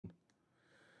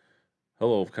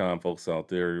Hello, con folks out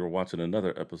there. You're watching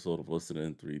another episode of Listen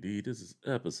in 3D. This is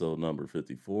episode number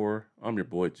 54. I'm your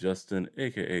boy Justin,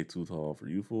 aka Too Tall for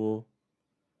You Fool.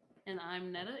 And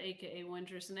I'm Netta, aka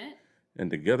Wondrous Net. And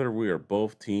together we are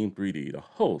both Team 3D, the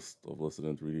host of Listen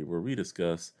in 3D, where we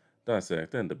discuss,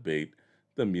 dissect, and debate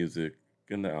the music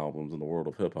and the albums in the world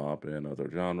of hip hop and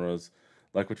other genres.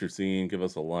 Like what you're seeing, give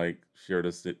us a like, share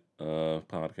this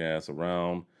podcast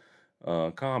around,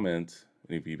 comment.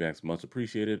 Any feedback's much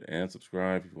appreciated, and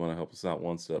subscribe if you want to help us out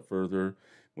one step further.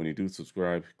 When you do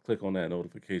subscribe, click on that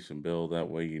notification bell. That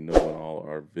way, you know when all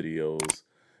our videos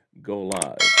go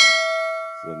live.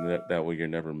 So that way, you're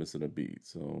never missing a beat.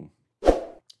 So,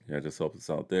 yeah, just help us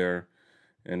out there.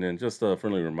 And then just a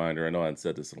friendly reminder, I know I hadn't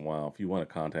said this in a while. If you want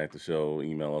to contact the show,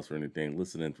 email us or anything,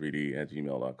 listenin3d at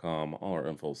gmail.com. All our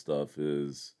info stuff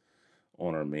is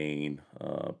on our main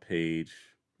page,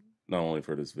 not only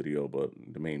for this video, but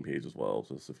the main page as well.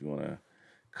 Just if you want to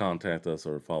contact us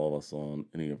or follow us on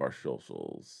any of our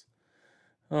socials.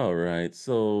 All right,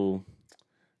 so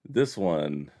this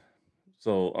one.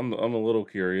 So I'm a little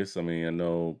curious. I mean, I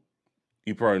know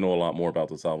you probably know a lot more about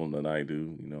this album than I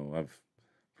do. I've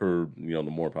heard the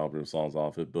more popular songs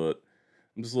off it, but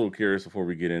I'm just a little curious before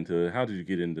we get into it. How did you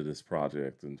get into this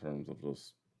project in terms of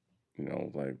just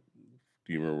like,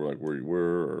 do you remember like where you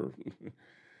were or?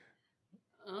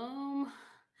 Um,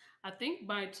 I think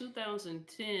by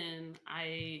 2010,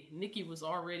 I Nicki was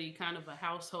already kind of a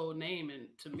household name and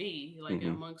to me, like Hmm.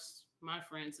 amongst my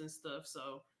friends and stuff.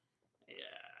 So yeah,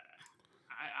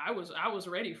 I was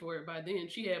ready for it by then.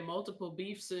 She had multiple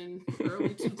beefs in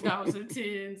early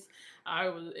 2010s.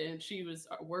 She was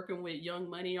working with Young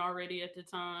Money already at the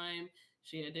time.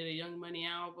 She had did a Young Money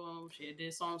album. She had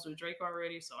did songs with Drake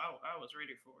already, so I was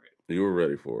ready for it. You were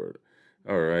ready for it.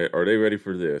 All Yeah. right. Are they ready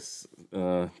for this?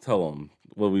 Tell them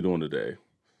what are we doing today.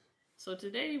 So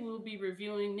today we'll be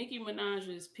reviewing Nicki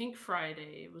Minaj's Pink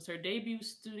Friday. It was her debut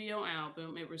studio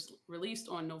album. It was released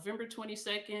on November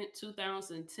 22nd,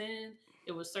 2010.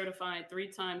 It was certified 3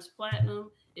 times platinum.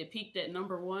 It peaked at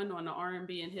number 1 on the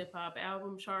R&B and hip hop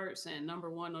album charts and number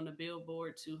 1 on the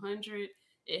Billboard 200.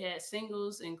 It had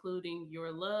singles including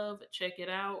Your Love, Check It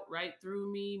Out, Right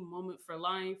Through Me, Moment for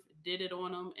Life, Did It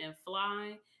On 'Em, and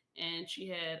Fly. And she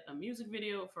had a music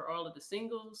video for all of the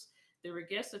singles. There were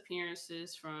guest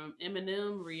appearances from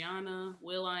Eminem, Rihanna,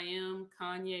 Will.I.am,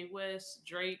 Kanye West,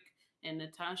 Drake, and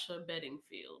Natasha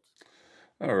Bedingfield.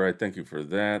 All right. Thank you for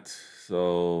that.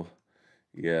 So,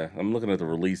 yeah, I'm looking at the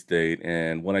release date,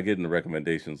 and when I get into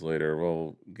recommendations later,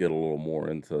 we'll get a little more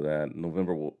into that.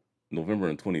 November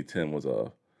in 2010 was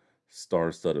a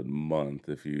star-studded month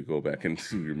if you go back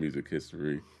into your music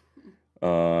history.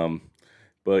 Um,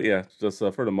 but yeah, just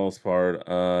for the most part,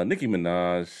 Nicki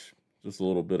Minaj. Just a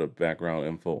little bit of background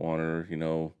info on her.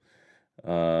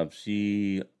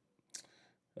 She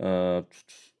Uh,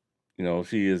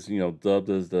 she is, dubbed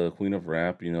as the Queen of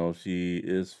Rap. She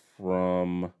is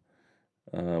from,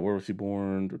 where was she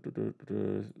born?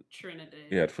 Yeah,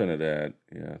 Trinidad. Trinidad.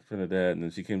 Yeah, Trinidad. And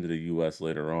then she came to the U.S.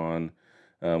 later on.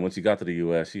 When she got to the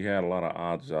U.S., she had a lot of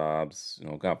odd jobs.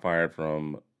 Got fired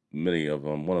from many of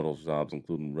them. One of those jobs,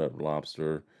 including Red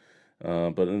Lobster.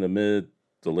 But in the mid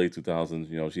to late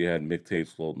 2000s, she had mixtapes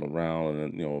floating around,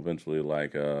 and then, eventually,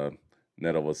 like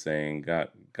Netta was saying,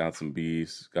 got some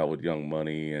beefs, got with Young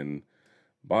Money, and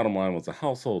bottom line was a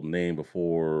household name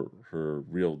before her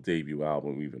real debut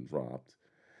album even dropped.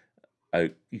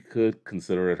 You could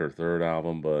consider it her third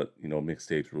album, but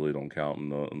mixtapes really don't count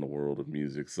in the world of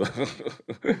music. So,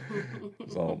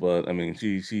 but I mean,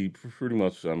 she pretty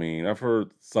much. I mean, I've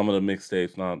heard some of the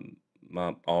mixtapes,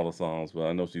 not all the songs, but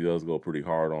I know she does go pretty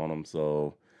hard on them.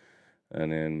 So, and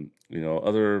then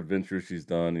other ventures she's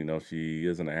done. She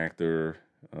is an actor.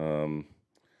 Um,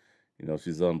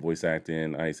 she's done voice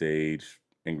acting, Ice Age,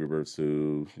 Angry Birds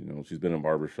 2. She's been in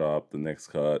Barbershop, The Next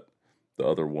Cut, The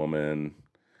Other Woman.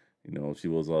 She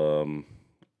was on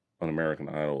American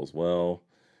Idol as well.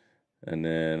 And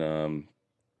then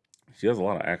she has a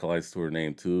lot of accolades to her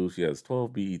name too. She has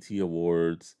 12 BET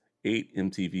awards, 8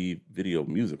 MTV Video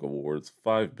Music Awards,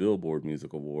 5 Billboard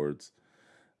Music Awards,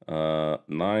 9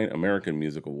 American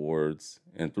Music Awards,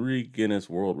 and 3 Guinness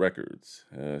World Records.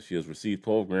 She has received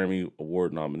 12 Grammy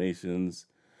Award nominations.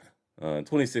 In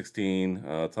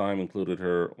 2016, Time included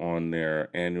her on their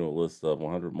annual list of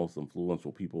 100 most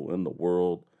influential people in the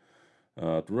world.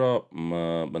 Throughout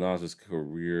Minaj's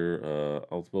career,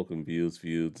 outspoken views,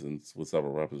 feuds, and with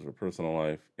several rappers, her personal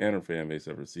life and her fan base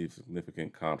have received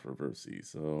significant controversy.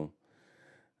 So,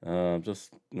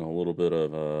 just a little bit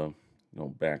of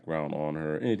background on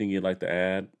her. Anything you'd like to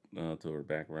add to her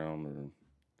background,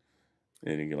 or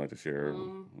anything you'd like to share?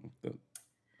 um, That-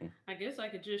 I guess I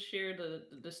could just share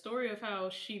the story of how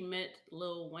she met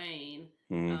Lil Wayne.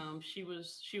 Mm-hmm. She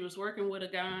was working with a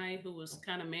guy who was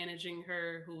kind of managing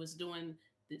her, who was doing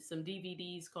some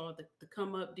DVDs called the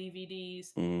Come Up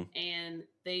DVDs, Mm-hmm. and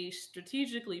they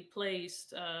strategically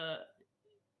placed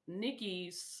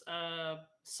Nicki's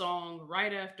song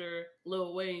right after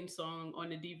Lil Wayne's song on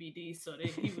the DVD so that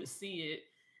he would see it.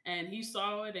 And he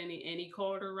saw it, and he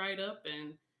called her right up,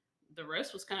 and the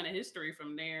rest was kind of history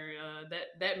from there.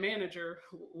 That manager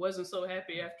wasn't so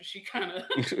happy after she kind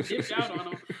of dipped out on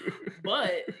him,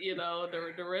 but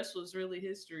the rest was really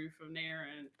history from there.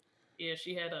 And yeah,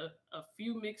 she had a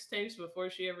few mixtapes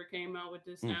before she ever came out with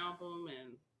this album,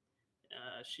 and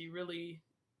she really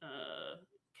uh,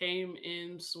 came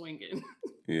in swinging.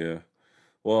 Yeah.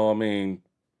 Well, I mean,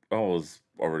 I was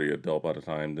already adult by the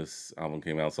time this album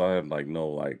came out, so I had like no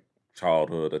like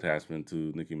childhood attachment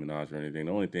to Nicki Minaj or anything.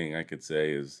 The only thing I could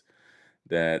say is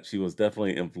that she was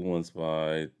definitely influenced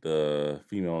by the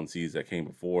female MCs that came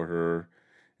before her,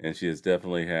 and she has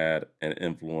definitely had an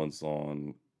influence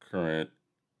on current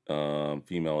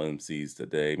female MCs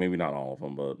today. Maybe not all of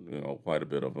them, but quite a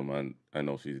bit of them. I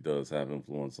know she does have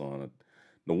influence on it.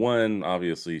 The one,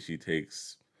 obviously, she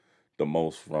takes the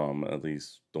most from, at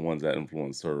least the ones that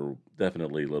influenced her,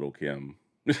 definitely Little Kim.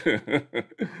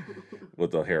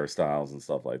 With the hairstyles and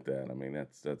stuff like that. I mean,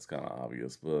 that's kind of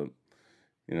obvious, but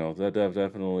that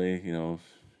definitely,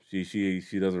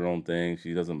 she does her own thing.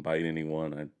 She doesn't bite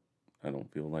anyone. I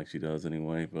don't feel like she does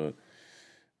anyway, but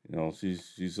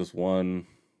she's just one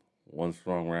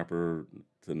strong rapper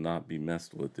to not be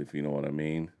messed with, if you know what I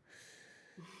mean.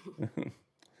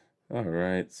 All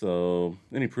right. So,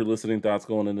 any pre-listening thoughts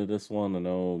going into this one? I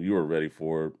know you were ready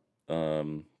for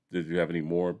it. Did you have any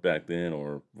more back then,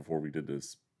 or before we did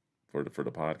this for the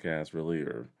podcast, really,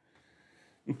 or?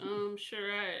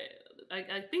 Sure.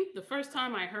 I think the first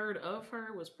time I heard of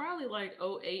her was probably like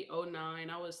 08, 09.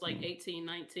 I was like Mm. 18,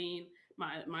 19.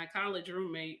 My college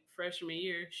roommate freshman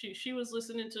year, she was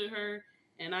listening to her,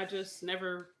 and I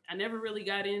never really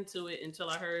got into it until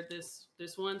I heard this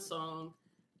one song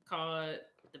called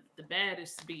the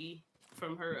Baddest Bee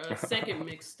from her second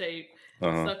mixtape,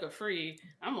 Uh-huh. Sucker Free.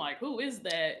 I'm like, who is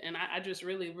that? And I just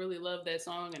really, really love that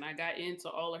song, and I got into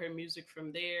all of her music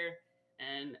from there.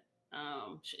 And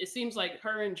it seems like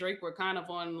her and Drake were kind of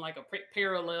on like a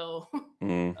parallel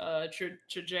Mm.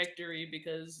 trajectory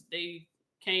because they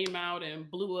came out and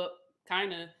blew up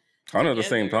kind of Kind of the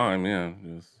same together. time, yeah.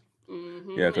 Just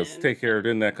yeah, because And Take Care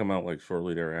didn't that come out like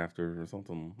shortly thereafter or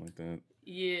something like that?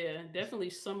 yeah,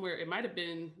 definitely somewhere. It might have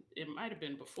been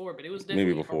before, but it was Maybe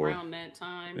definitely before. around that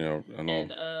time. Yeah, I know.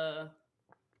 And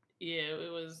yeah,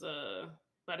 it was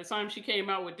by the time she came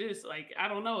out with this, like I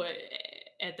don't know,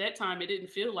 at that time it didn't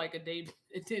feel like a debut.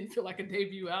 It didn't feel like a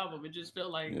debut album. It just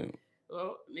felt like, Yeah,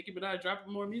 well, Nicki Minaj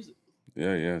dropping more music.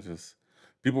 yeah. Just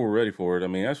people were ready for it. I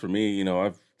mean, as for me,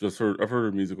 I've heard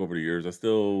her music over the years. I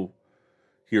still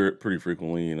hear it pretty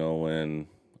frequently, when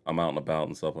I'm out and about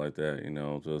and stuff like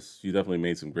that. Just she definitely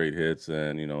made some great hits,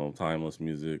 and timeless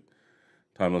music.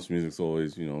 Timeless music's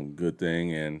always a good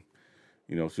thing, and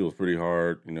she was pretty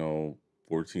hard,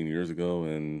 14 years ago,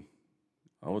 and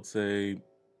I would say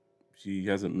she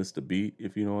hasn't missed a beat,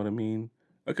 if you know what I mean.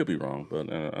 I could be wrong,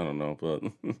 but I don't know. But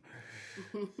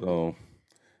so,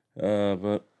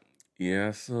 but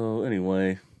yeah. So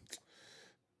anyway,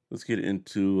 let's get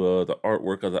into the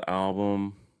artwork of the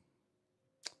album.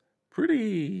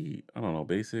 Pretty, I don't know,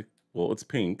 basic. Well, it's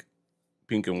pink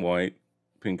and white,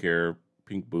 pink hair,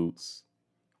 pink boots,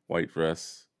 white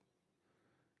dress.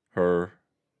 Her.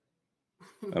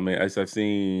 I mean, I've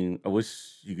seen. I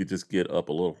wish you could just get up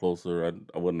a little closer.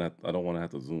 I wouldn't. I don't want to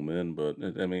have to zoom in, but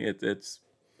I mean, it's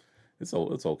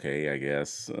okay, I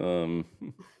guess. I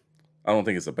don't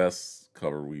think it's the best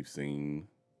cover we've seen.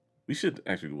 We should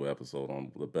actually do an episode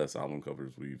on the best album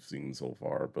covers we've seen so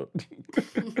far, but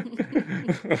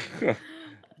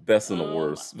best and the um,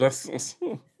 worst. Best.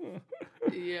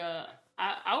 yeah,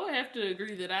 I would have to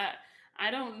agree that I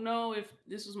don't know if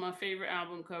this was my favorite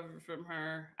album cover from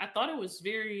her. I thought it was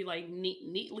very like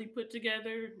neatly put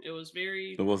together. It was It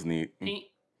very was neat. pink.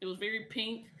 It was very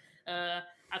pink. Uh,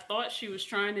 I thought she was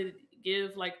trying to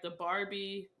give like the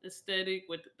Barbie aesthetic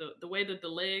with the way that the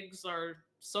legs are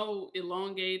so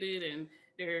elongated and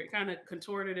they're kind of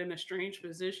contorted in a strange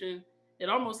position. It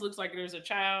almost looks like there's a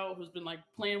child who's been like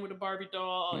playing with a Barbie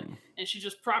doll, Mm. and she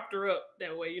just propped her up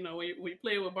that way. When you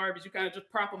play with Barbies, you kind of just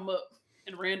prop them up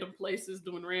in random places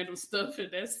doing random stuff, and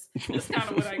that's kind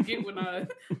of what I get when I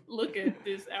look at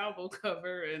this album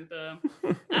cover. And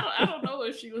I don't know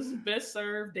if she was best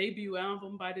served debut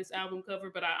album by this album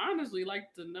cover, but I honestly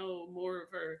like to know more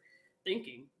of her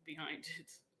thinking behind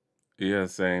it. Yeah,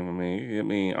 same.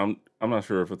 I'm not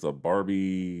sure if it's a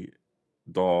Barbie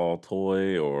doll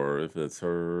toy or if it's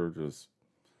her just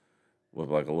with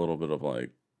like a little bit of like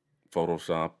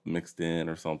Photoshop mixed in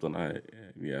or something.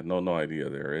 Yeah, no idea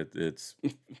there. It's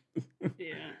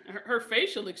Yeah, her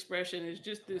facial expression is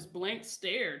just this blank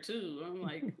stare too. I'm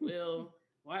like, well,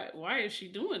 why is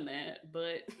she doing that?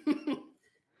 But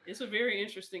it's a very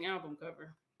interesting album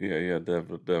cover. yeah,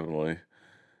 definitely.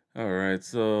 All right,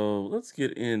 so let's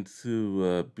get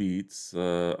into beats.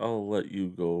 I'll let you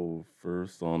go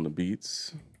first on the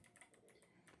beats.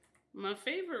 My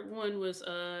favorite one was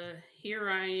Here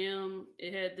I Am.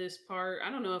 It had this part. I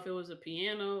don't know if it was a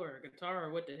piano or a guitar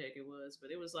or what the heck it was,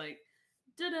 but it was like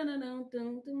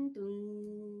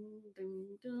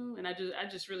dun-dun-dun-dun-dun-dun-dun-dun. And I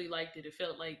just really liked it. It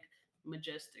felt like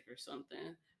majestic or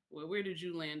something. Well, where did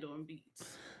you land on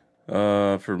beats?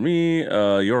 For me,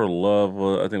 Your Love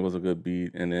I think was a good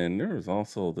beat, and then there was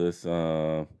also this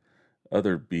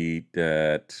other beat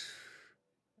that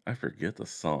I forget the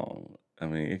song. I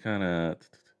mean, it kind of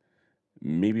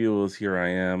maybe it was Here I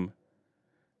Am.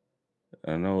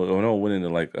 I know it went into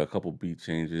like a couple beat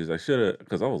changes. I should have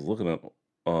because I was looking at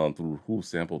through who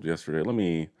sampled yesterday. Let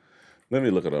me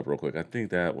look it up real quick. I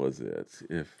think that was it.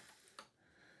 If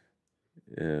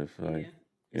I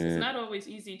Yeah, it's eh, not always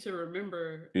easy to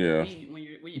remember the yeah. beat when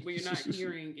you're not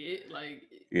hearing it. Like,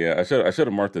 Yeah, I should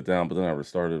have marked it down, but then I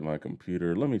restarted my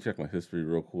computer. Let me check my history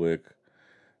real quick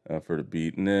for the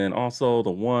beat, and then also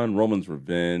the one Roman's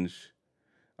Revenge.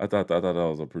 I thought that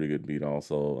was a pretty good beat.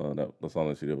 Also, that the song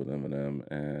that she did with Eminem,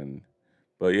 and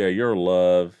but yeah, Your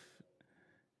Love,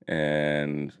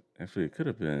 and actually it could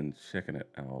have been Checking It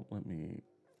Out. Let me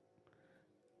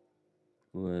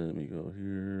go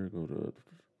here. Go to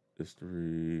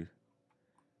history.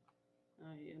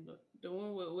 oh yeah, the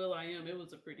one with Will I Am, it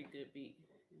was a pretty good beat.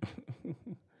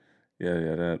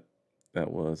 Yeah, that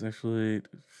was actually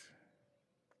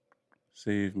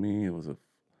Save Me. It was a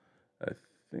I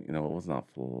think it was not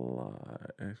Fly.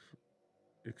 Actually,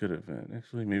 it could have been.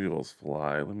 Actually, maybe it was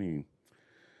Fly. I'm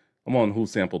on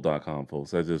whosampled.com,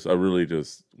 folks. I really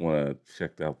just want to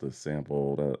check out the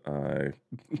sample that I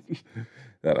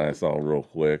that I saw real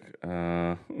quick.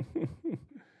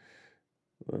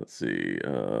 Let's see.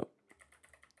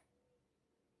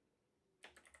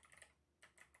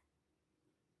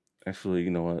 Actually, you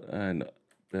know what? I know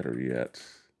better yet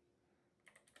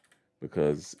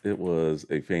because it was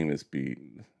a famous beat.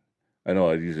 I know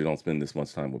I usually don't spend this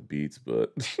much time with beats,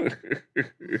 but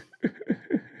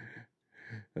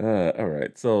all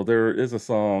right. So there is a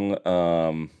song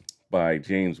by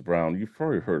James Brown. You've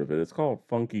probably heard of it. It's called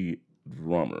 "Funky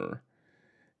Drummer,"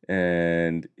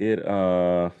 and it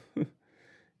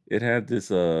had this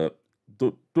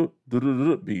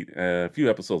beat. A few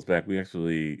episodes back, we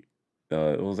actually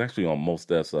it was actually on Most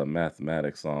Def's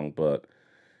mathematics song, but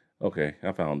okay,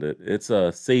 I found it. It's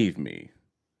 "Save Me."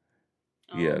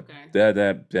 Oh, Yeah, okay.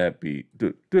 that beat.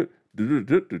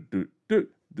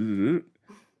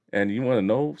 And you want to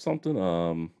know something?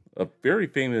 A very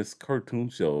famous cartoon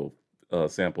show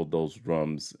sampled those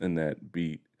drums in that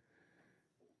beat.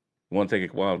 You want to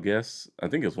take a wild guess? I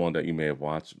think it's one that you may have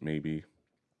watched. Maybe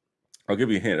I'll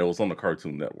give you a hint. It was on the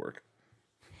Cartoon Network.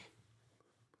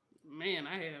 Man,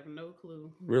 I have no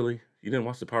clue. Really? You didn't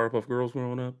watch the Powerpuff Girls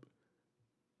growing up?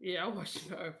 Yeah, I watched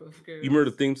Powerpuff You remember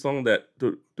the Girls. theme song that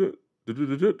dun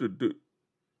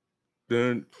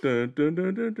dun dun dun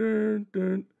dun dun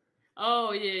dun.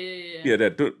 Oh yeah, yeah, yeah.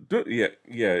 Yeah,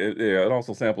 yeah. It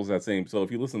also samples that same. So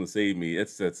if you listen to "Save Me,"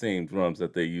 it's that same drums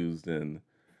that they used in.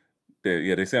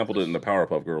 They sampled it in the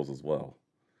Powerpuff Girls as well,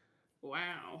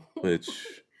 Wow. which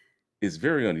is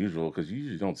very unusual because you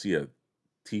usually don't see a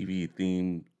TV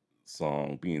theme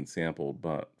song being sampled,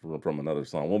 but from another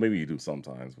song. Well, maybe you do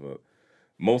sometimes, but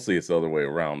mostly it's the other way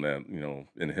around. That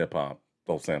in hip hop,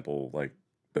 they'll sample like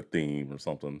the theme or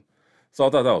something. So I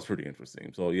thought that was pretty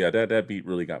interesting. So yeah, that beat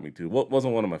really got me too. What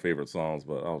wasn't one of my favorite songs,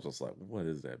 but I was just like, what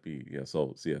is that beat? Yeah,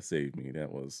 so yeah, Save Me.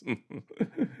 That was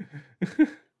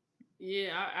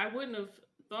Yeah, I wouldn't have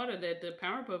thought of that. The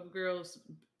Powerpuff Girls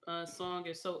song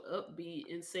is so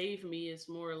upbeat, and "Save Me" is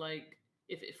more like,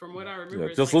 from what I yeah. remember,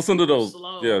 it's Just like listen to super those.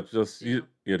 Yeah, slow.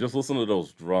 Yeah. just listen to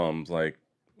those drums. Like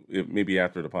maybe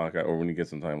after the podcast or when you get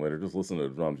some time later, just listen to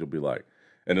the drums. You'll be like,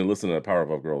 and then listen to the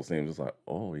Powerpuff Girls theme. Just like,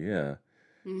 oh yeah.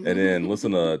 And then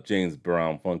listen to James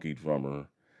Brown, Funky Drummer.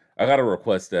 I got a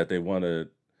request that they wanted.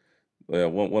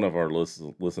 One of our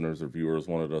listeners or viewers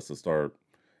wanted us to start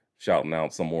shouting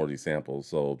out some more of these samples.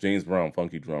 So James Brown,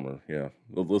 Funky Drummer. Yeah,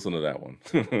 listen to that one.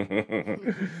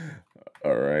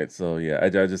 All right. So yeah, I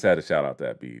just had to shout out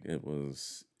that beat. It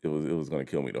was going to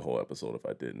kill me the whole episode if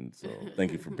I didn't. So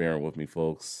thank you for bearing with me,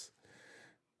 folks.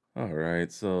 All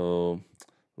right, so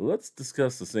let's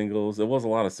discuss the singles. There was a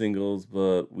lot of singles,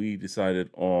 but we decided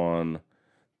on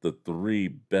the three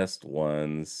best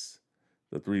ones.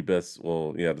 The three best,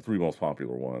 well, yeah, the three most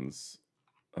popular ones.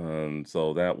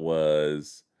 So that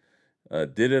was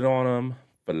Did It On 'Em,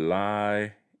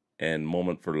 Fly, and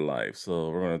Moment for Life. So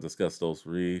we're going to discuss those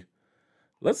three.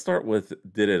 Let's start with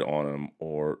Did It On 'Em,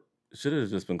 or should it have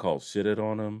just been called Shit It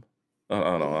On 'Em?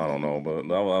 I don't know,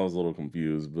 but I was a little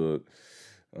confused. But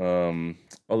um,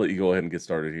 I'll let you go ahead and get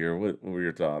started here. What were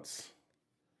your thoughts?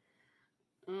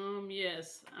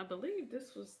 Yes, I believe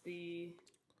this was the.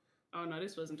 Oh no,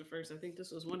 this wasn't the first. I think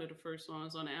this was one of the first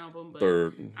songs on the album. But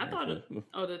Third, I thought, actually.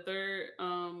 oh, the third.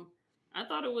 I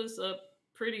thought it was a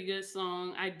pretty good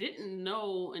song. I didn't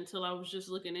know until I was just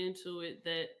looking into it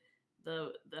that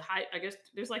the hype. I guess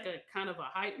there's like a kind of a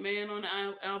hype man on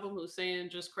the album who's saying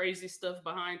just crazy stuff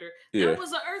behind her. That Yeah.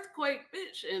 was an earthquake,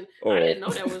 bitch, and I Oh. didn't know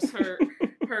that was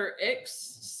her ex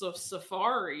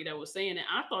Safari that was saying it.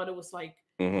 I thought it was like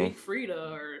Hmm. Big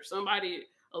Frida or somebody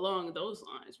along those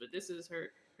lines, but this is her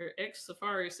ex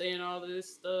Safari saying all of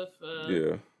this stuff.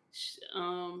 Yeah.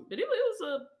 But it was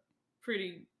a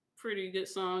pretty pretty good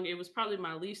song. It was probably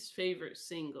my least favorite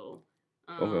single.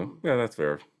 Okay. Um, Yeah, that's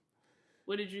fair.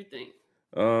 what did you think?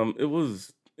 It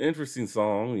was interesting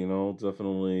song.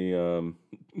 Definitely.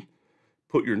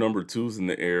 Put your number twos in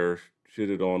the air.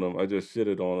 Shitted on them. I just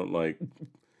shitted on them. Like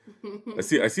I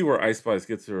see where Ice Spice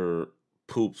gets her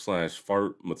poop slash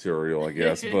fart material, I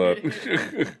guess, but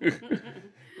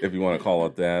if you want to call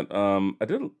it that. I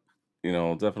didn't,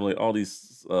 definitely all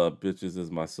these bitches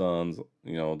is my sons,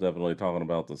 definitely talking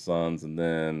about the sons, and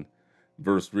then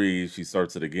verse three, she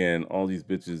starts it again. All these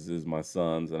bitches is my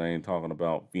sons, and I ain't talking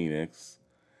about Phoenix.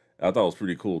 I thought it was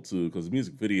pretty cool too, because the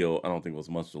music video I don't think was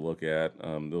much to look at.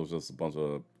 There was just a bunch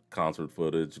of concert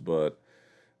footage, but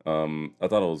I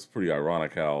thought it was pretty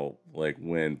ironic how, like,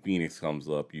 when Phoenix comes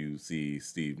up, you see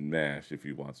Steve Nash if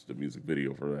you watch the music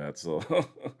video for that. So,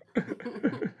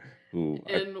 who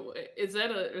I, And is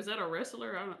that a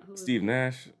wrestler? I don't who is Steve that?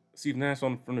 Nash, Steve Nash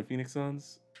on from the Phoenix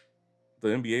Suns, the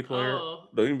NBA player, Oh,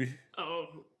 the NBA. oh,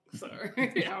 sorry, I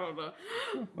don't know,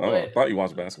 I don't know. I but thought you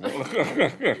watched basketball.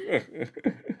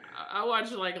 I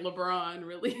watch like LeBron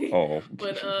really, Oh,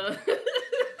 but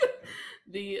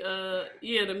the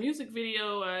yeah, the music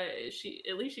video, she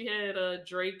at least she had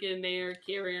Drake in there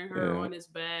carrying her yeah. on his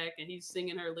back and he's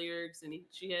singing her lyrics, and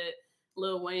she had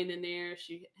Lil Wayne in there.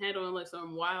 She had on like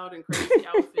some wild and crazy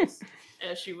outfits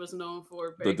as she was known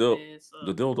for the back dil- then. So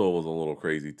the dildo was a little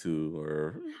crazy too,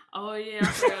 or oh yeah, I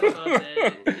forgot about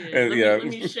that. Yeah, and yeah, let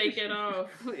me shake it off.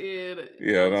 Yeah, that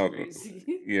yeah, was no,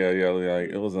 crazy. yeah, like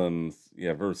it was on,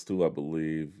 yeah, verse two, I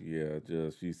believe. Yeah,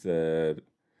 just she said,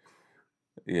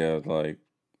 yeah, like,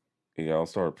 yeah, I'll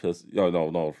start piss. Yeah,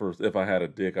 no. First, if I had a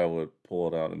dick, I would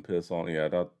pull it out and piss on. Yeah, I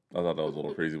thought that was a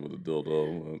little crazy with the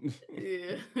dildo.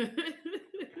 Yeah.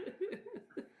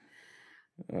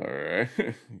 All right,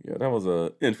 yeah, that was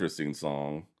a interesting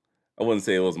song. I wouldn't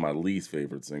say it was my least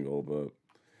favorite single, but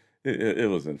it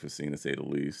was interesting to say the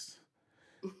least.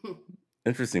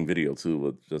 Interesting video too,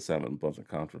 with just having a bunch of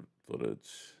concert footage.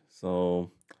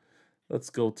 So let's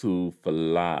go to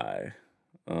Fly,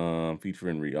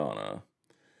 featuring Rihanna.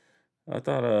 I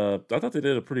thought they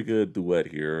did a pretty good duet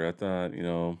here. I thought,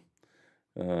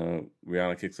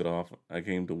 Rihanna kicks it off. I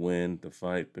came to win, to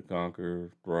fight, to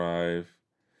conquer, thrive.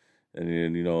 And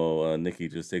then, Nicki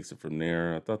just takes it from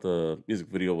there. I thought the music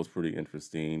video was pretty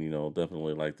interesting.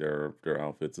 Definitely like their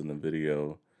outfits in the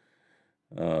video.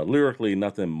 Lyrically,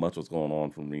 nothing much was going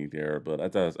on for me there, but I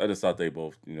just thought they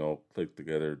both, clicked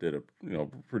together, did a,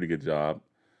 pretty good job.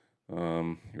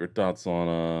 Your thoughts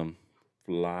on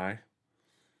Fly?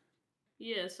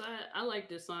 Yes, I like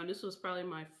this song. This was probably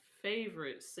my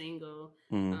favorite single.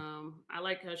 Hmm. I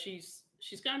like how she's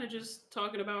kind of just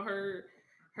talking about her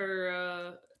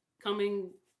coming,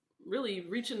 really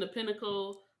reaching the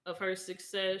pinnacle of her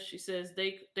success. She says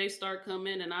they start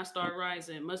coming and I start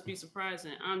rising. Must be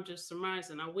surprising. I'm just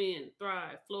surmising. I win,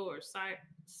 thrive, floor,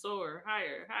 soar,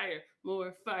 higher, higher,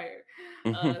 more fire.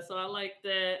 So I like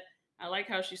that. I like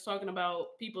how she's talking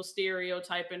about people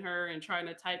stereotyping her and trying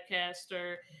to typecast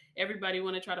her. Everybody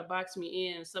want to try to box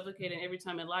me in, suffocating every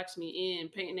time it locks me in,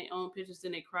 painting their own pictures,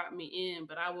 then they crop me in,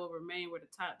 but I will remain where the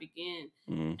top begin.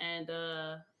 Hmm. And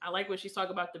I like when she's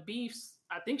talking about the beefs.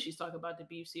 I think she's talking about the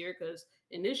beefs here because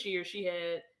in this year she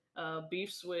had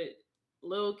beefs with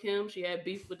Lil Kim. She had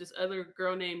beef with this other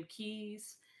girl named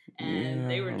Keys, and Yeah,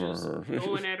 they I were just remember her.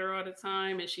 going at her all the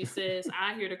time. And she says,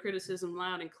 I hear the criticism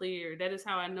loud and clear. That is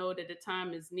how I know that the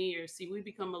time is near. See, we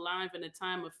become alive in a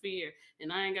time of fear,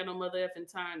 and I ain't got no mother effing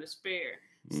time to spare.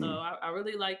 So Mm. I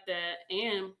really like that.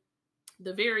 And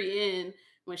the very end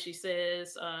when she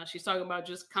says she's talking about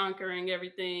just conquering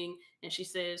everything, and she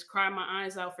says, "Cry my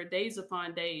eyes out for days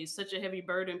upon days, such a heavy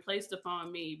burden placed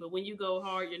upon me. But when you go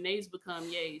hard, your nays become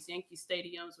yays. Yankee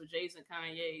stadiums with Jays and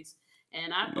Kanye's."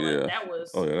 And I feel like Yeah. that Oh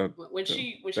was yeah, when that,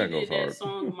 she that goes did that hard.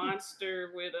 song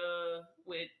 "Monster" with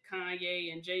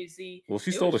Kanye and Jay Z. Well,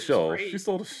 she It stole the was just show. crazy. She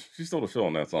stole the show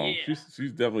on that song. Yeah, She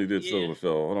definitely did steal yeah. the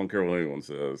show. I don't care what anyone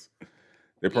says.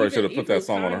 They probably should have put that Even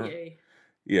song on her. Kanye.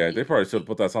 Yeah, they e- probably should have e-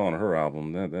 put that song on her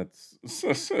album. That's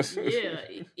Yeah,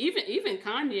 even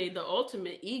Kanye, the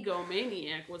ultimate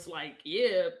egomaniac, was like,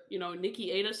 "Yeah,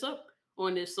 Nicki ate us up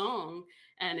on this song,"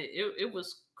 and it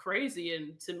was crazy.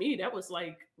 And to me, that was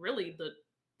like really the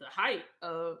height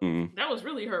of mm, that was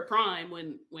really her prime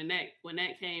when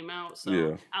that came out. So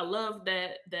yeah, I love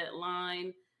that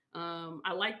line.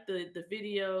 I like the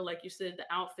video, like you said, the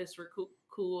outfits were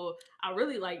cool. I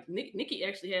really like Nicki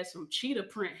actually had some cheetah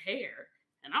print hair,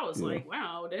 and I was yeah, like,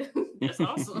 wow, that's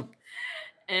awesome.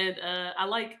 And I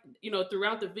like,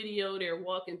 throughout the video, they're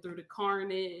walking through the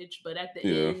carnage, but at the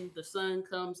yeah, end, the sun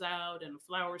comes out and the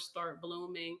flowers start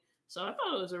blooming. So I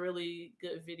thought it was a really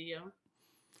good video.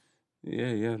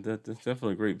 yeah. That's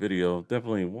definitely a great video.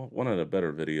 Definitely one of the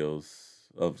better videos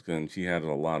of. And she had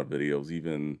a lot of videos,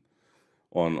 even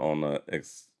on the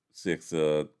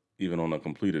X6, even on the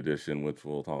complete edition, which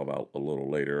we'll talk about a little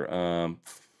later.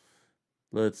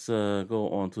 Let's go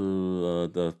on to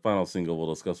the final single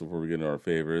we'll discuss before we get into our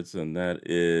favorites, and that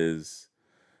is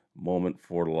 "Moment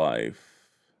for Life."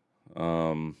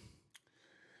 Um,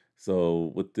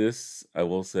 so with this, I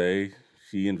will say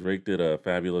she and Drake did a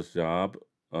fabulous job.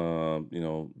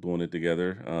 Doing it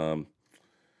together.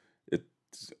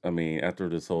 I mean, after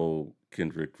this whole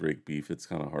Kendrick Drake beef, it's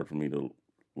kind of hard for me to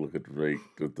look at Drake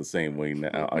the same way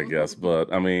now, I guess.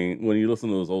 But I mean, when you listen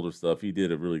to his older stuff, he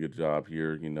did a really good job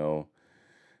here.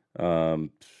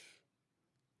 Um,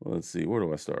 let's see, where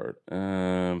do I start?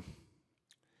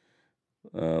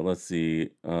 Let's see.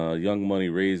 Young Money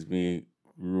raised me,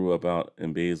 grew up out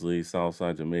in Baisley,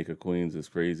 Southside Jamaica, Queens is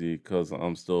crazy because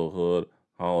I'm still hood.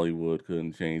 Hollywood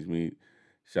couldn't change me.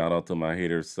 Shout out to my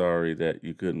haters. Sorry that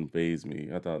you couldn't phase me.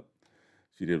 I thought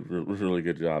she did a really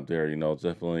good job there.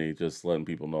 Definitely just letting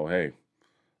people know, hey,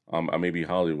 I may be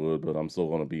Hollywood, but I'm still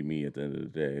going to be me at the end of the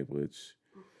day, which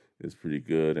is pretty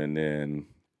good. And then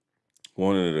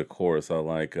going into the chorus, I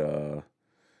like,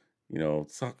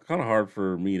 it's kind of hard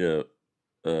for me to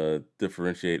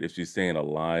differentiate if she's saying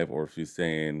alive or if she's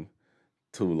saying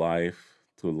to life,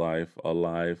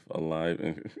 alive, alive.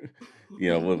 And,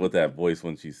 with that voice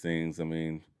when she sings. I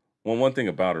mean, one thing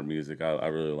about her music I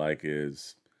really like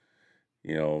is,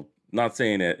 not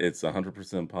saying that it's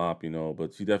 100% pop,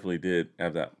 but she definitely did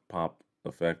have that pop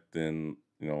effect in,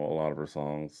 a lot of her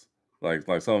songs. Like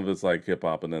some of it's like hip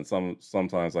hop, and then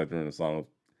sometimes like during the song,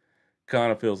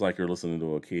 kind of feels like you're listening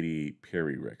to a Katy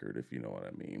Perry record, if you know what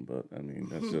I mean. But I mean,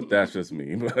 that's just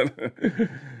me. But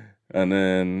and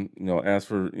then as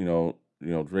for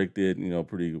Drake did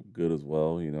pretty good as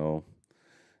well.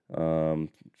 Um,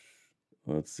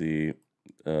 let's see,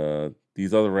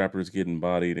 these other rappers getting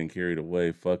bodied and carried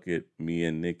away. Fuck it, me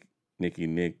and Nick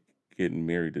getting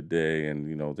married today,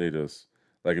 and they just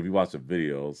like if you watch the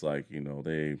videos, like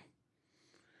they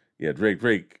yeah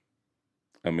Drake.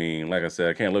 I mean, like I said,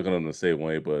 I can't look at him the same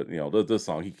way, but this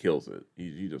song he kills it.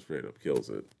 He just straight up kills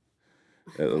it.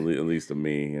 At least to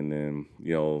me. And then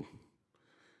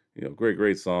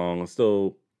great song.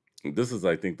 Still, this is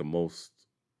I think the most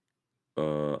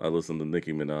I listen to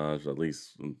Nicki Minaj at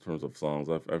least in terms of songs.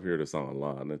 I've heard this song a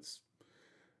lot, and it's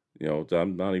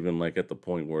I'm not even like at the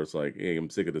point where it's like, hey, I'm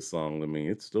sick of this song. I mean,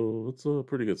 it's a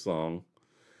pretty good song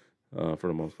for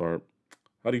the most part.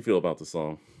 How do you feel about the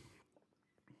song?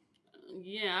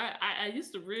 Yeah, I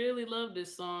used to really love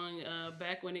this song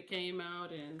back when it came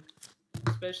out, and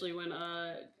especially when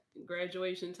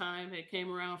graduation time had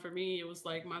came around for me. It was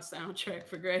like my soundtrack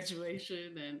for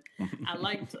graduation, and I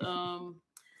liked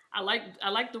I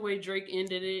liked the way Drake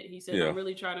ended it. He said, Yeah. "I'm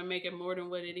really trying to make it more than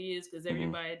what it is, because Hmm.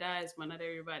 everybody dies, but not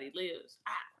everybody lives."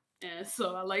 And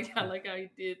so I like how he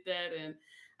did that, and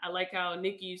I like how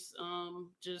Nicki's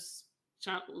just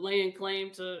laying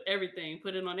claim to everything,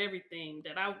 put it on everything,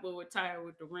 that I will retire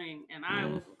with the ring, and I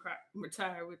Mm. will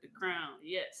retire with the crown.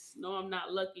 Yes, no, I'm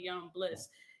not lucky, I'm blessed.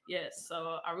 Yes,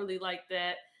 so I really like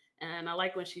that, and I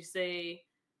like when she say,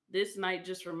 "This night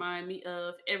just remind me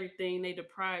of everything they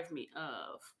deprived me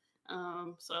of."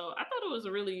 So I thought it was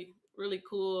a really really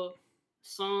cool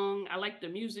song. I like the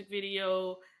music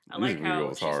video. I Music like video how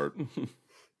was she's hard.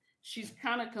 she's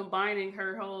kind of combining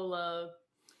her whole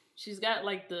she's got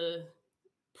like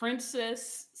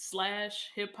princess slash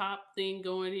hip hop thing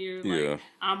going here. Like Yeah.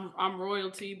 I'm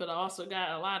royalty, but I also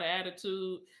got a lot of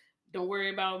attitude. Don't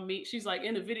worry about me. She's like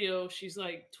in the video, she's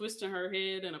like twisting her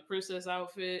head in a princess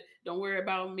outfit. Don't worry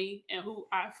about me and who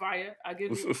I fire. I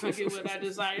get what I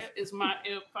desire. It's my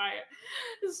empire.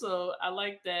 So I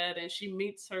like that. And she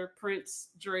meets her Prince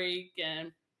Drake,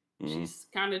 and Hmm. she's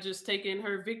kind of just taking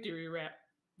her victory lap.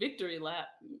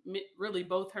 Really,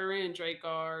 both her and Drake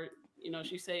are.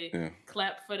 She say, Yeah.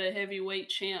 "Clap for the heavyweight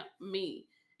champ, me."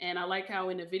 And I like how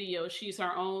in the video she's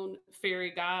her own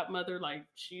fairy godmother. Like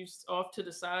she's off to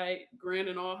the side,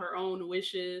 granting all her own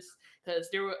wishes. Because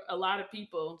there were a lot of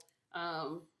people,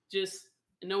 just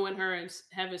knowing her and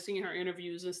having seen her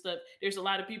interviews and stuff. There's a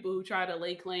lot of people who try to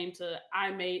lay claim to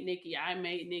I made Nicki,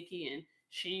 and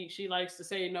she likes to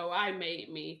say no, I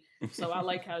made me. So I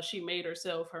like how she made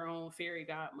herself her own fairy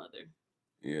godmother.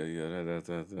 Yeah, yeah,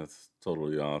 that's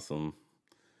totally awesome.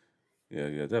 Yeah,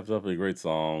 yeah, definitely a great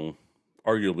song.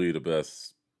 Arguably the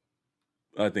best.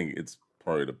 I think it's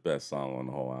probably the best song on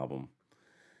the whole album.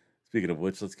 Speaking of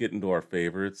which, let's get into our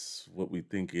favorites. What we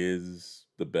think is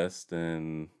the best,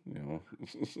 and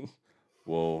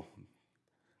we'll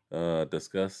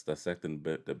discuss, dissect, and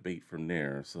debate from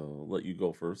there. So, I'll let you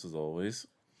go first, as always.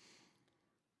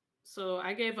 So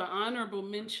I gave an honorable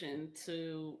mention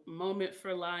to Moment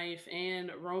for Life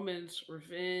and Roman's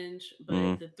Revenge,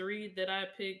 Hmm. but the three that I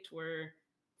picked were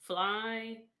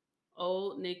Fly,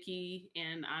 Old Nikki,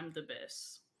 and I'm the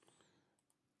Best.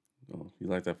 Oh, you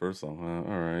like that first song?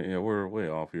 All right, yeah, we're way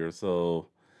off here. So,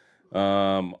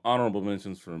 honorable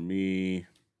mentions for me.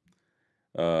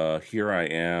 Here I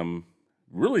am.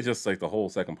 Really, just like the whole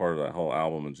second part of that whole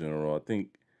album in general. I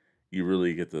think you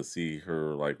really get to see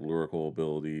her like lyrical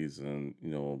abilities and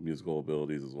musical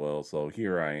abilities as well. So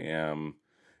here I am,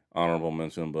 honorable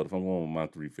mention. But if I'm going with my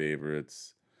three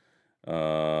favorites,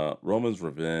 Roman's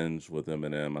Revenge with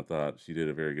Eminem. I thought she did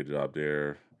a very good job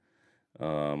there.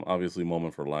 Obviously,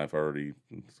 Moment for Life. I already,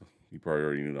 you probably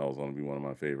already knew that was going to be one of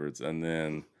my favorites. And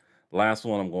then last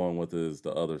one I'm going with is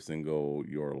the other single,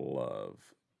 Your Love.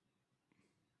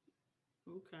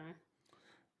 Okay.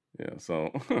 Yeah,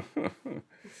 so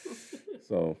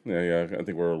so yeah, yeah, I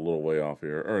think we're a little way off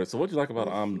here. All right, so what do you like about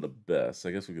I'm the Best?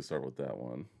 I guess we could start with that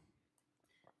one.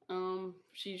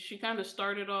 She kind of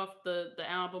started off the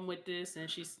album with this, and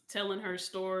she's telling her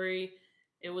story.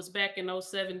 It was back in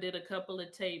 '07. Did a couple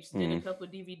of tapes, did a Mm, couple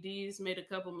of DVDs, made a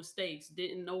couple mistakes,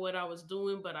 didn't know what I was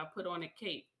doing, but I put on a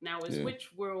cape. Now it's yeah. which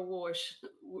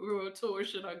world tour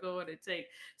should I go on and take?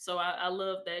 So I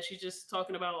love that she's just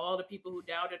talking about all the people who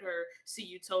doubted her. See,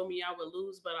 you told me I would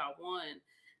lose, but I won.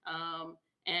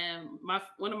 And my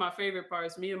one of my favorite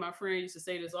parts, me and my friend used to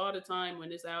say this all the time when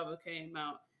this album came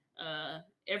out. uh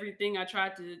Everything I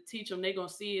tried to teach them, they gonna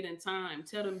see it in time.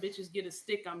 Tell them bitches get a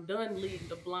stick. I'm done leading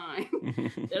the blind.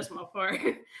 That's my part.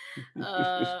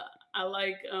 uh I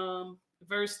like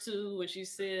verse 2 when she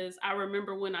says, I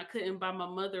remember when I couldn't buy my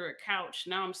mother a couch.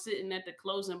 Now I'm sitting at the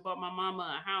closing, bought my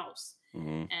mama a house.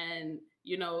 Hmm. And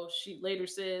she later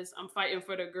says, I'm fighting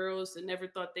for the girls that never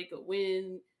thought they could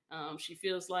win. She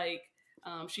feels like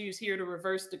she was here to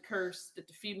reverse the curse that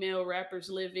the female rappers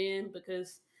live in,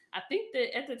 because I think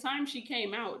that at the time she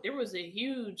came out, there was a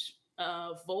huge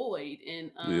void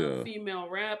in Yeah, female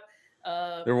rap.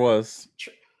 Uh, there was. Tr-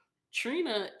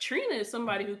 Trina is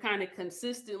somebody who kind of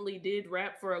consistently did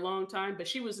rap for a long time, but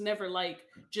she was never like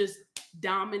just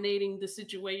dominating the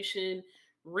situation.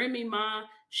 Remy Ma,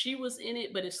 she was in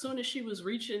it, but as soon as she was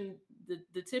reaching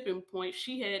the tipping point,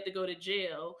 she had to go to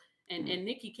jail. Mm, And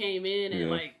Nikki came in and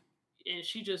yeah,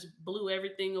 she just blew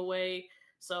everything away.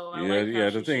 So I yeah, like how yeah.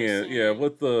 The she's thing just is, yeah, saying,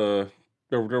 with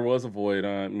there was a void.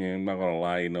 I mean, I'm not gonna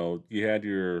lie. You had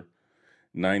your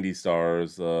 '90s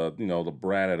stars. The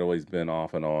Brat had always been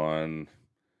off and on.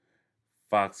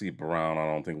 Foxy Brown, I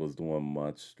don't think was doing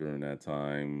much during that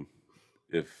time.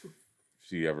 If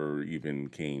she ever even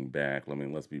came back, I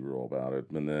mean, let's be real about it.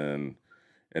 And then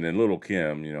Little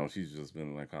Kim, she's just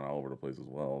been like kind of over the place as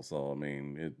well. So I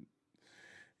mean,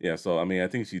 yeah. So I mean, I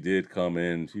think she did come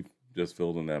in. She just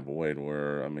filled in that void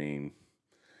where I mean,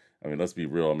 let's be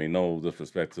real. I mean, no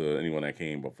disrespect to anyone that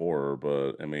came before her,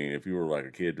 but I mean, if you were like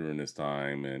a kid during this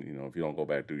time, and if you don't go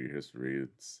back through your history,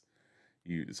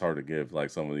 it's hard to give like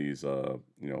some of these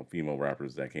female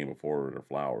rappers that came before her their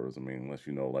flowers. I mean, unless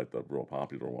you know like the real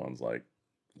popular ones like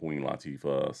Queen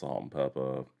Latifah, Salt and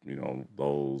Pepper,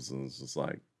 those, and it's just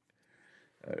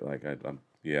I'm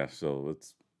yeah. So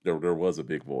there was a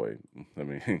big void. I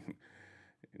mean,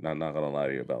 not gonna lie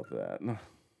to you about that.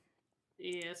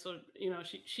 yeah. So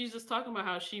she's just talking about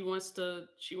how she wants to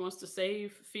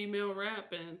save female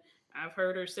rap, and I've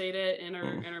heard her say that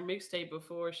Mm, in her mixtape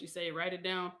before. She say, "Write it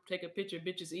down, take a picture,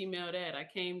 bitches email that. I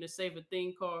came to save a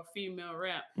thing called female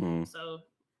rap." mm, So,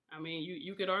 I mean,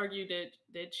 you could argue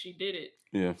that she did it.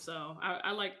 yeah, So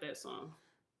I like that song.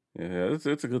 yeah.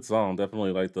 It's a good song.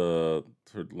 Definitely like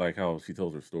like how she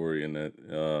tells her story and that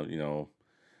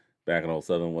back in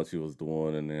 '07 what she was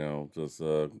doing and just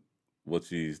what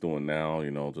she's doing now.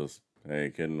 Just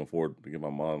hey, couldn't afford to get my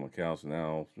mom a couch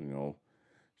now.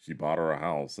 She bought her a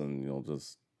house and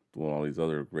just doing all these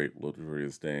other great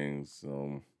luxurious things.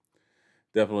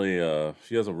 Definitely,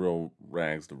 she has a real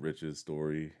rags to riches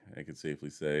story. I could safely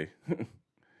say.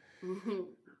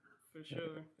 For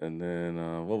sure. And then,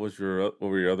 what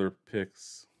were your other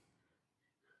picks?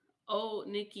 Oh,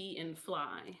 Nikki and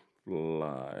Fly.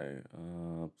 Fly.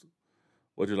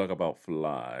 What'd you like about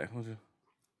Fly?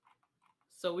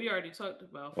 So we already talked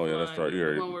about Oh yeah, that's Fly, right.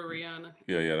 the one with Rihanna.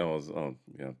 Yeah, Yeah. yeah, that was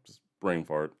yeah, just brain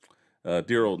fart.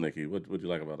 Dear old Nikki. What'd you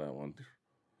like about that one?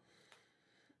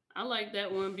 I like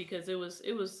that one because it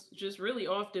was just really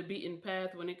off the beaten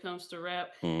path when it comes to rap.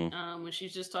 Mm, When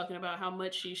she's just talking about how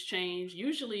much she's changed.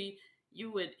 Usually,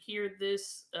 you would hear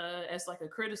this as like a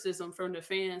criticism from the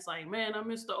fans, like, "Man, I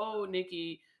miss the old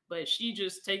Nikki." But she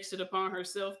just takes it upon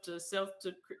herself to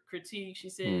critique. She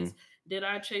mm, says, "Did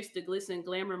I chase the glitz and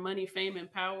glamour, money, fame,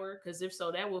 and power? Because if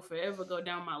so, that will forever go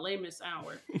down my lamest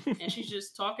hour." And she's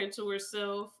just talking to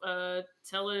herself,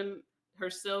 telling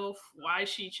herself why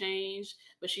she changed,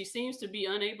 but she seems to be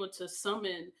unable to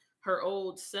summon her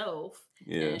old self.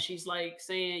 yeah. And she's like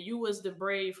saying, "You was the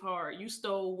brave heart. You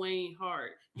stole Wayne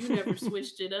Hart. You never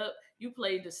switched it up. You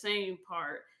played the same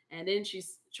part." And then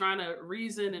she's trying to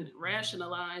reason and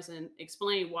rationalize and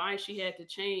explain why she had to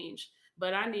change.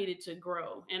 But I needed to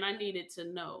grow and I needed to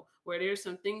know where there's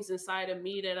some things inside of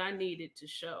me that I needed to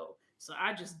show. So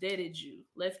I just deaded you,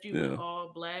 left you in Yeah.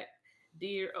 all black.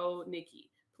 Dear old Nikki,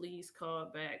 please call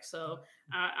back. So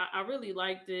I really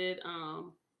liked it.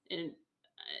 And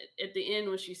at the end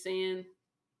when she's saying,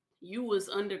 "You was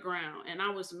underground and I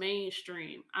was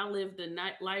mainstream. I live the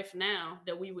night life now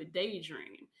that we would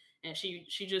daydream." And she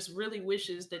just really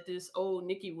wishes that this old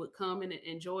Nikki would come and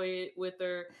enjoy it with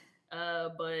her.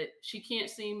 But she can't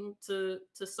seem to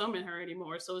summon her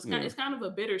anymore. So Yeah. it's kind of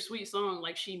a bittersweet song.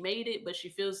 Like she made it, but she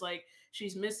feels like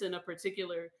she's missing a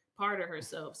particular part of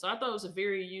herself. So I thought it was a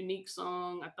very unique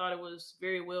song. I thought it was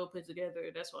very well put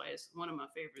together. That's why it's one of my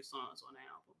favorite songs on the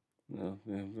album.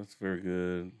 Yeah, yeah, that's very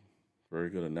good. Very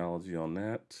good analogy on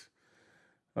that.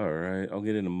 All right, I'll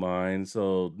get into mine.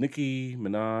 So Nicki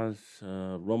Minaj,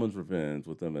 Roman's Revenge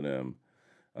with Eminem.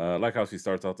 I like how she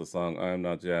starts out the song. I am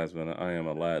not Jasmine. I am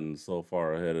Aladdin. So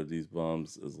far ahead of these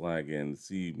bums is lagging.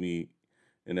 See me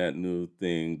in that new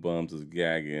thing. Bums is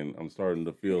gagging. I'm starting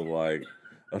to feel like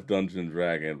a dungeon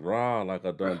dragon. Rah, like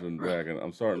a dungeon dragon.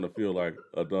 I'm starting to feel like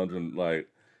a dungeon. Like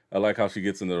I like how she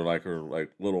gets into like her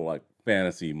like little like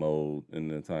fantasy mode in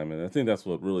the time, and I think that's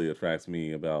what really attracts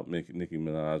me about Nicki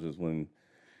Minaj is when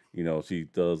she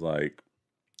does like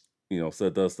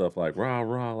said does stuff like rah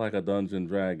rah like a dungeon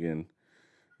dragon.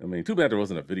 I mean, too bad there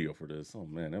wasn't a video for this. Oh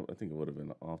man, I think it would have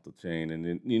been off the chain. And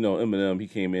then Eminem, he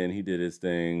came in, he did his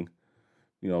thing.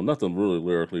 Nothing really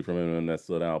lyrically from Eminem that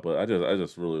stood out, but I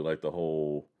just really like the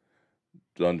whole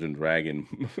Dungeon Dragon.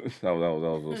 That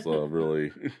was just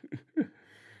really,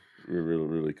 really,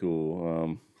 really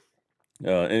cool.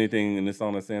 Anything in this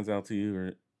song that stands out to you?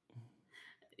 Or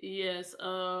Yes.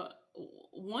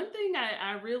 One thing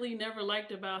I really never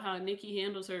liked about how Nikki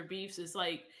handles her beefs is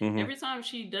like hmm every time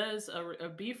she does a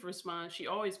beef response, she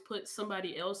always puts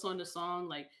somebody else on the song.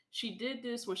 Like she did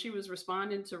this when she was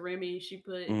responding to Remy. She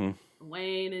put hmm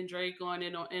Wayne and Drake on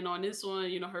it, and on this one,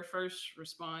 her first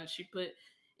response, she put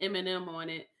Eminem on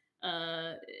it.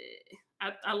 Uh,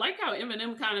 I like how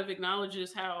Eminem kind of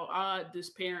acknowledges how odd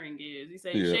this pairing is. He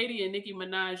says Yeah, Shady and Nicki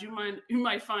Minaj, you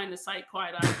might find the sight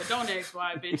quite odd, but don't ask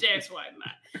why, bitch. Ask why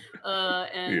not.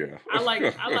 And yeah, I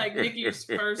like Nicki's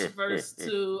first verse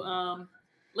too.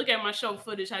 Look at my show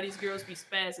footage, how these girls be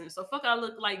spazzing. So fuck, I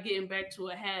look like getting back to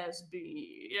a has been.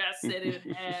 Yeah, I said it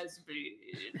has been.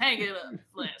 Hang it up,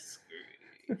 flat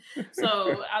screen.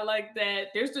 So I like that.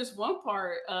 There's this one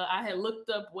part I had looked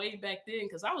up way back then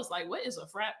because I was like, "What is a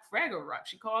Fraggle Rock?"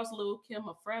 She calls Lil Kim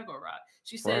a Fraggle Rock.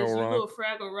 She says, Fraggle "You little Rock.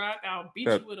 Fraggle Rock, I'll beat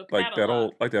That you with a like that padlock."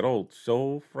 old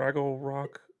show Fraggle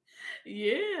Rock.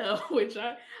 Yeah, which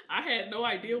I had no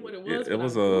idea what it Yeah, was, it but I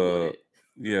was googled a it.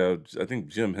 yeah. I think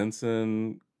Jim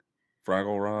Henson,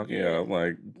 Fraggle Rock. Yeah, Yeah,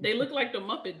 like they look like the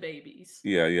Muppet Babies.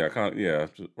 yeah, yeah,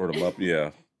 or the Mupp.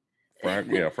 Yeah,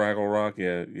 Fraggle Rock,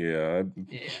 yeah, Yeah,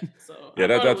 so yeah. I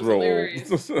thought it That's was real old.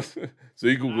 hilarious. So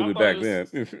you googled I it thought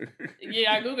it back was then.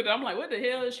 Yeah, I googled it. I'm like, what the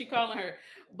hell is she calling her?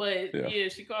 But Yeah. yeah,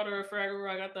 she called her a Fraggle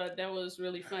Rock. I thought that was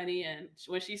really funny. And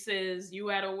when she says,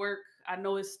 "You out of work," I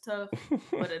know it's tough,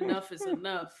 but enough is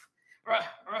enough. Ruh,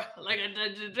 ruh, like a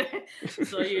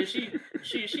so yeah, she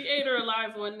ate her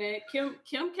alive one night. Kim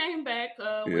came back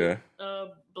with Yeah.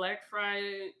 Black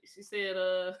Friday. She said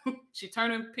she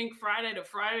turning Pink Friday to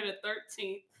Friday the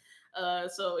 13th.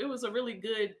 So it was a really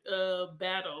good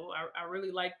battle. I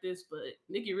really liked this, but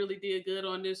Nikki really did good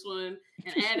on this one,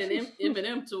 and adding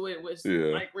Eminem to it was Yeah.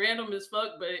 like random as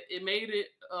fuck, but it made it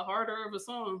a harder of a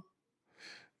song.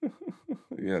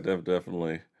 Yeah,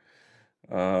 definitely.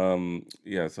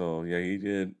 Yeah, so yeah, he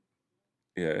did.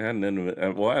 Yeah, it had an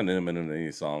intimate, well, it had an intimate in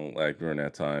any song like during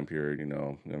that time period.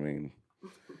 I mean,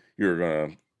 you were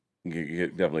gonna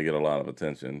definitely get a lot of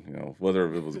attention.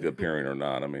 Whether it was a good pairing or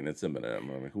not. I mean, it's Eminem.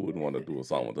 I mean, who wouldn't want to do a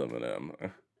song with Eminem?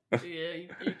 Yeah,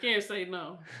 you can't say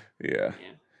no. Yeah.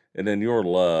 Yeah. And then Your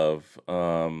Love.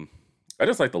 I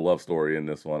just like the love story in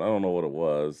this one. I don't know what it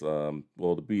was.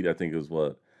 Well, the beat I think is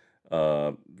what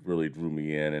uh really drew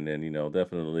me in, and then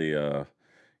definitely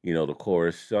the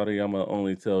chorus. Shawty, I'ma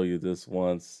only tell you this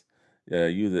once. Yeah,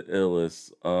 you the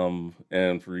illest.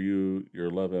 And for you,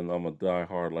 you're loving. I'ma die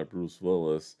hard like Bruce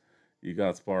Willis. You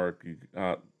got spark.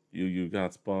 You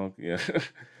got spunk. Yeah,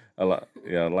 I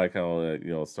like how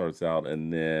it starts out,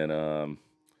 and then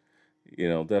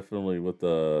definitely with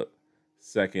the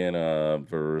second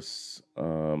verse,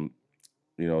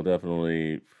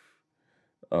 definitely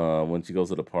when she goes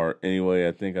to the part. Anyway,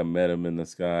 I think I met him in the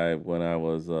sky when I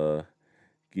was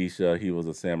geisha. He was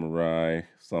a samurai.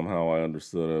 Somehow I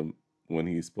understood him when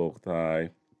he spoke Thai.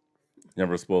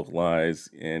 Never spoke lies,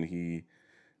 and he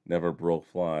never broke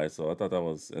flies. So I thought that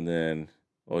was, and then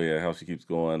oh yeah, how she keeps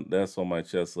going. That's on my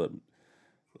chest.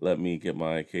 Let me get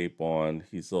my cape on.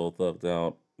 He's so thugged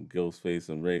out. Ghostface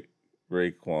and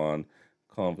Raekwon,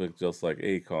 convict just like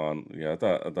Akon. Yeah, I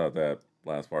thought that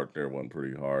last part there went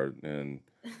pretty hard. And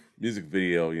music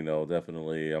video,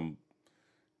 definitely. I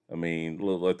mean,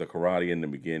 look like the karate in the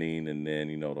beginning, and then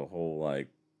the whole like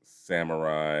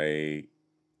samurai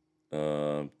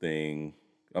thing.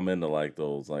 I'm into like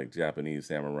those like Japanese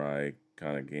samurai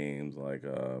kind of games, like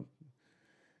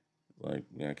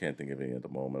yeah, I can't think of any at the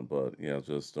moment, but yeah,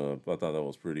 just I thought that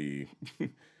was pretty.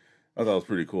 I thought it was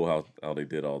pretty cool how they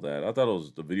did all that. I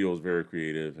thought the video was very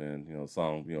creative, and the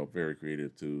song very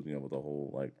creative too. With the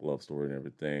whole like love story and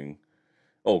everything.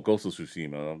 Oh, Ghost of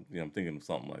Tsushima. I'm thinking of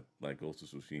something like Ghost of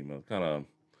Tsushima, kind of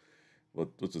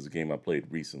which is a game I played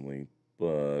recently.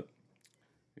 But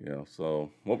so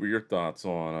what were your thoughts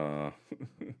on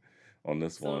on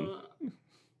this one? So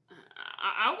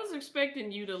I was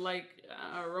expecting you to like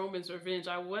Roman's Revenge.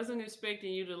 I wasn't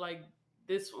expecting you to like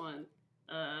this one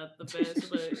the best,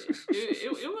 but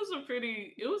it was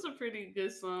a pretty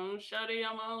good song. Shawty,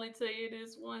 I'ma only tell you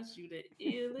this once, you the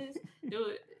illest.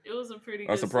 It was a pretty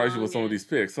I good surprised you with song, some of and these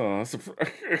picks, huh?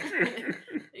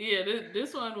 yeah,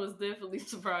 this one was definitely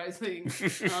surprising.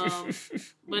 Um,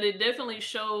 but it definitely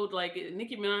showed like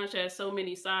Nicki Minaj has so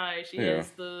many sides. Yeah,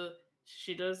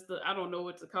 She does the I don't know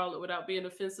what to call it without being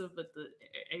offensive, but the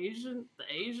Asian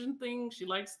thing. She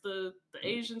likes the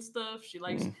Asian stuff. She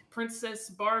likes mm, Princess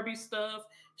Barbie stuff.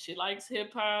 She likes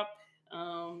hip hop.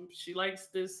 She likes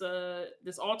this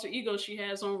alter ego she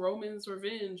has on Roman's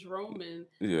Revenge. Roman,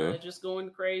 yeah, just going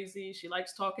crazy. She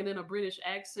likes talking in a British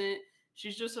accent.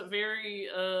 She's just a very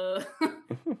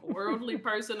worldly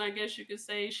person, I guess you could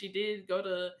say.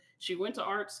 She went to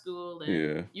art school, and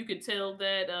yeah. you could tell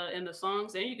that in the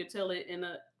songs, and you could tell it in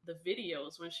the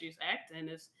videos when she's acting.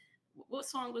 Is What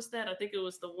song was that? I think it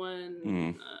was the one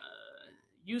Mm.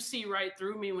 "You See Right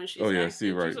Through Me" when Oh she's yeah,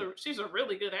 see acting. right. She's a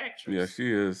really good Yeah, actress.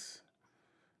 she is.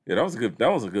 Yeah, that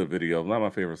was a good video. Not my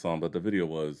favorite song, but the video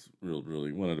was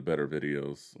really one of the better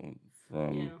videos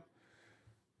from Yeah.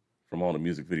 from all the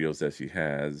music videos that she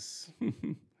has.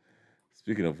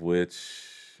 Speaking of which,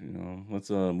 let's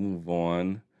move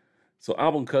on. So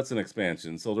album cuts and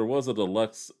expansion. So there was a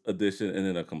deluxe edition and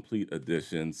then a complete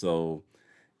edition. So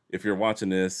if you're watching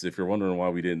this, if you're wondering why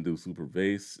we didn't do Super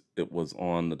Bass, it was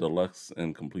on the deluxe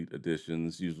and complete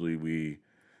editions. Usually we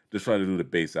just try to do the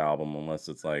base album unless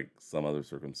it's like some other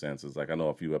circumstances. Like I know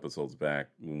a few episodes back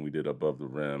when we did Above the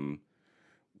Rim,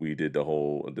 we did the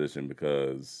whole edition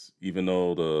because even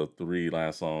though the three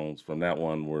last songs from that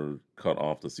one were cut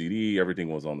off the CD, everything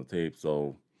was on the tape.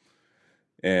 So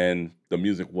and the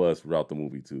music was throughout the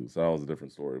movie too. So that was a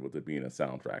different story with it being a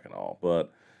soundtrack and all.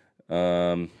 But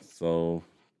so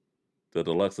the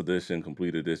deluxe edition,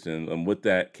 complete edition, and with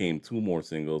that came two more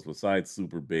singles. Besides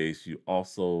Super Bass, you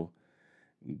also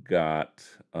got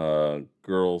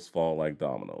Girls Fall Like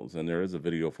Dominoes. And there is a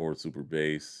video for Super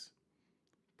Bass.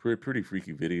 Pretty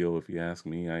freaky video, if you ask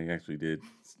me. I actually did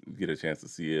get a chance to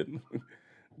see it.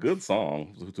 Good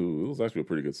song, too. It was actually a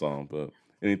pretty good song. But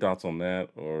any thoughts on that,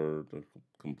 or the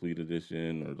complete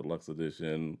edition or deluxe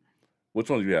edition? Which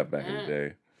one did you have back in the Uh,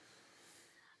 day?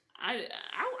 I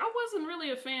wasn't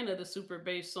really a fan of the super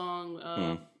bass song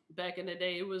Hmm. back in the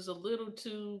day. It was a little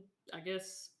too, I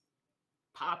guess,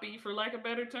 poppy for lack of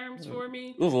better terms It for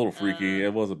me. was a little freaky. Uh,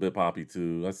 It was a bit poppy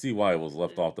too. I see why it was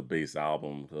left off the base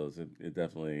album, because it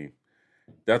definitely,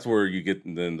 that's where you get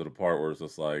then to the part where it's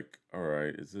just like, all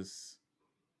right, is this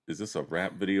a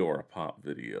rap video or a pop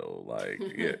video? Like,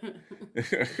 yeah.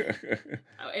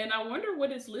 and I wonder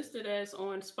what it's listed as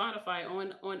on Spotify.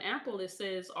 On Apple, it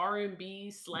says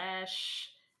R&B slash.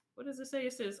 What does it say?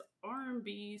 It says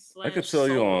R&B I could slash tell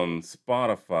you soul. on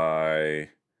Spotify,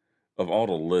 of all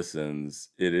the listens,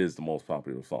 it is the most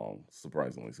popular song.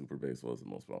 Surprisingly, Super Bass was the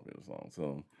most popular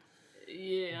song.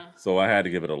 Yeah. So I had to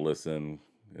give it a listen,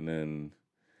 and then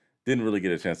didn't really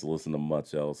get a chance to listen to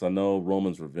much else. I know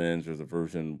Roman's Revenge, there's a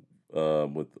version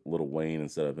with Lil Wayne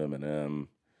instead of Eminem.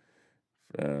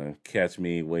 Catch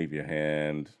Me, Wave Your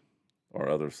Hand, or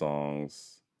other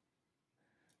songs.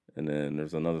 And then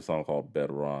there's another song called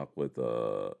Bedrock with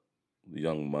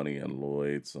Young Money and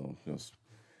Lloyd. So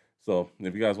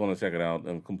if you guys want to check it out,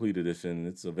 complete edition,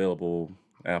 it's available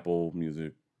Apple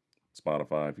Music,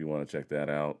 Spotify if you want to check that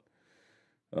out.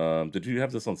 Did you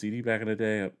have this on CD back in the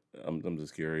day? I'm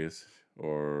just curious,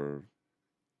 or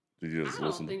did you just I don't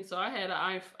listen? think so. I had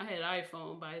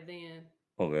iPhone by then.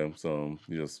 Okay, so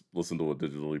you just listen to it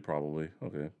digitally, probably.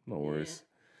 Okay, no Yeah. worries.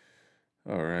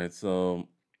 All right, so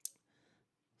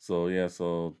yeah,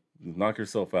 so knock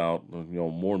yourself out.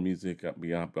 More music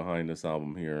beyond behind this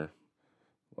album here,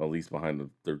 at least behind the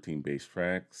 13 bass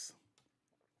tracks.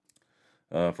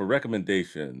 For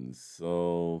recommendations,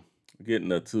 so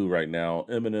getting a two right now.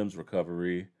 Eminem's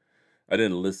Recovery. I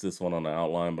didn't list this one on the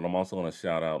outline, but I'm also going to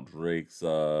shout out Drake's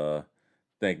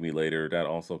Thank Me Later. That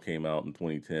also came out in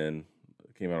 2010.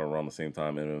 It came out around the same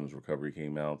time Eminem's Recovery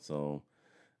came out. So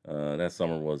that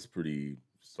summer was pretty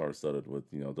star-studded with,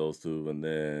 those two. And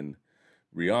then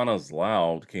Rihanna's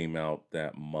Loud came out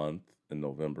that month in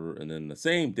November. And then the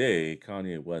same day,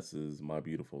 Kanye West's My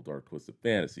Beautiful Dark Twisted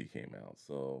Fantasy came out.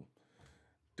 So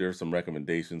there's some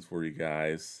recommendations for you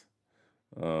guys.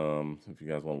 If you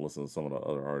guys want to listen to some of the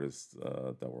other artists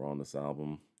that were on this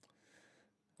album.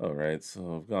 All right,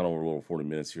 so I've gone over a little 40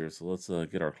 minutes here, so let's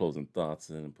get our closing thoughts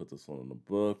in and put this one in the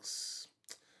books.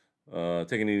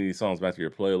 Taking any of these songs back to your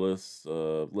playlist,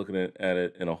 looking at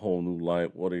it in a whole new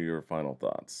light, what are your final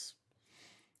thoughts?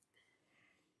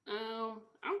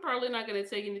 I'm probably not gonna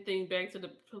take anything back to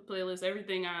the playlist.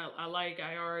 Everything I like,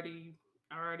 I already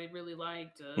really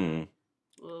liked. Hmm.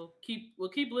 We'll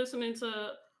keep listening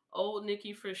to old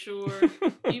Nikki for sure.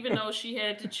 Even though she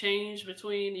had to change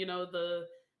between,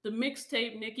 the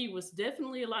mixtape Nikki was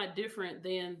definitely a lot different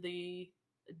than the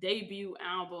debut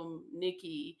album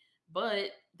Nikki.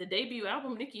 But the debut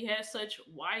album Nikki has such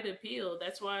wide appeal.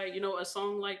 That's why, a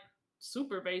song like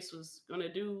Super Bass was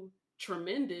gonna do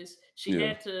tremendous. She Yeah.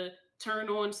 had to turn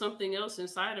on something else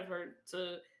inside of her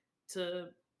to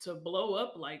to blow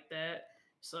up like that.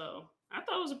 So I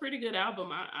thought it was a pretty good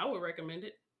album. I would recommend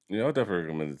it. Yeah, I would definitely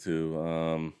recommend it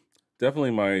too.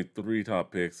 Definitely my three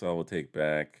top picks I would take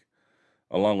back,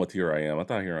 along with Here I Am. I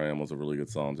thought Here I Am was a really good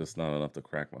song, just not enough to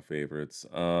crack my favorites.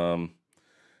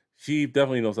 She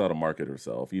definitely knows how to market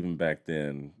herself, even back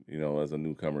then, as a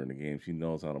newcomer in the game. She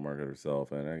knows how to market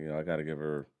herself, and I got to give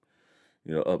her,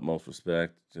 utmost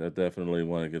respect. I definitely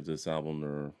want to give this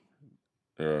album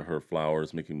her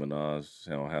flowers. Nicki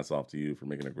Minaj, hats off to you for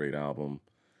making a great album.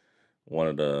 One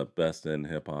of the best in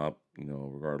hip hop,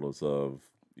 regardless of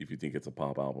if you think it's a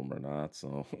pop album or not.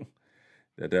 So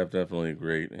that's definitely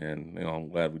great, and I'm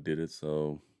glad we did it.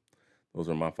 So those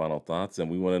are my final thoughts, and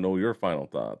we want to know your final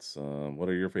thoughts. What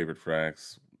are your favorite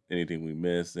tracks? Anything we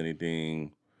missed?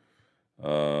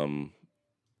 Um,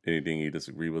 anything you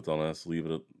disagree with on us? Leave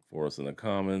it for us in the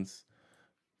comments.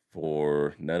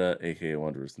 For Netta, aka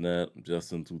Wondrous Net, I'm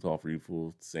Justin, Too Tall for You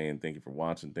Fools, saying thank you for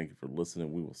watching, thank you for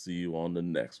listening. We will see you on the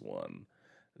next one.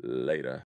 Later.